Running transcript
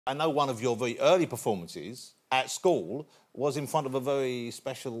I know one of your very early performances at school was in front of a very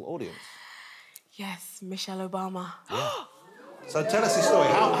special audience. Yes, Michelle Obama. Yeah. So tell us the story.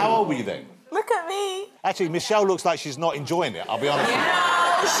 How old were you then? Look at me. Actually, Michelle looks like she's not enjoying it, I'll be honest with you.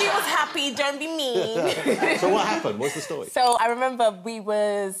 No, she was happy, don't be mean. So what happened? What's the story? So I remember I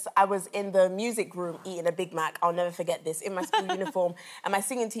was in the music room eating a Big Mac, I'll never forget this, in my school uniform, and my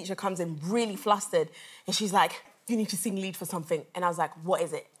singing teacher comes in really flustered, and she's like, you need to sing lead for something. And I was like, what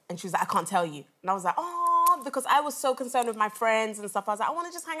is it? And she was like, I can't tell you. And I was like, oh, because I was so concerned with my friends and stuff. I was like, I want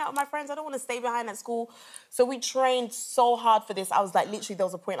to just hang out with my friends. I don't want to stay behind at school. So we trained so hard for this. I was like, literally, there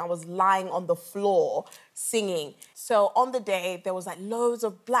was a point I was lying on the floor singing. So on the day, there was like loads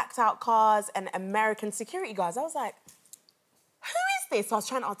of blacked out cars and American security guards. I was like, who is this? So I was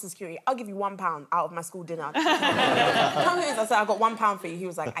trying to ask the security, I'll give you £1 out of my school dinner. Tell me who it is. I said, I got £1 for you. He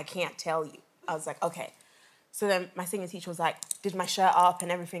was like, I can't tell you. I was like, okay. So then my singing teacher was like, did my shirt up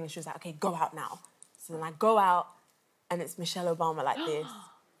and everything, and she was like, okay, go out now. So then I go out, and it's Michelle Obama like this.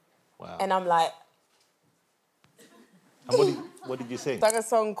 Wow. And I'm like... And what did you sing? Sung a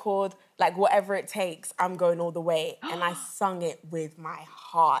song called, like, Whatever It Takes, I'm Going All the Way. And I sung it with my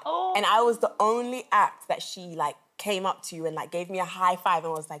heart. Oh. And I was the only act that she, like, came up to and, like, gave me a high five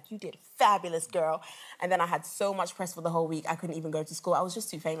and was like, you did fabulous, girl. And then I had so much press for the whole week, I couldn't even go to school. I was just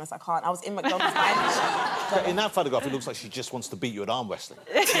too famous, I can't. I was in McDonald's lunch. In that photograph, it looks like she just wants to beat you at arm wrestling.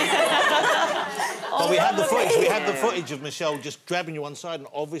 But we had the footage. We had the footage of Michelle just grabbing you one side and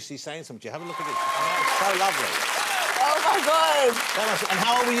obviously saying something to you. Have a look at this. Oh, it's so lovely. Oh, my God. And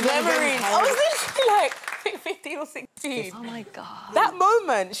how old were you then? Memories. I was literally, like, I think 15 or 16. Oh, my God. That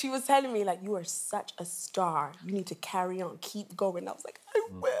moment, she was telling me, like, you are such a star. You need to carry on, keep going. I was like, I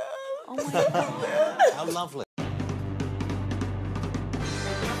will. Oh, my God. How lovely.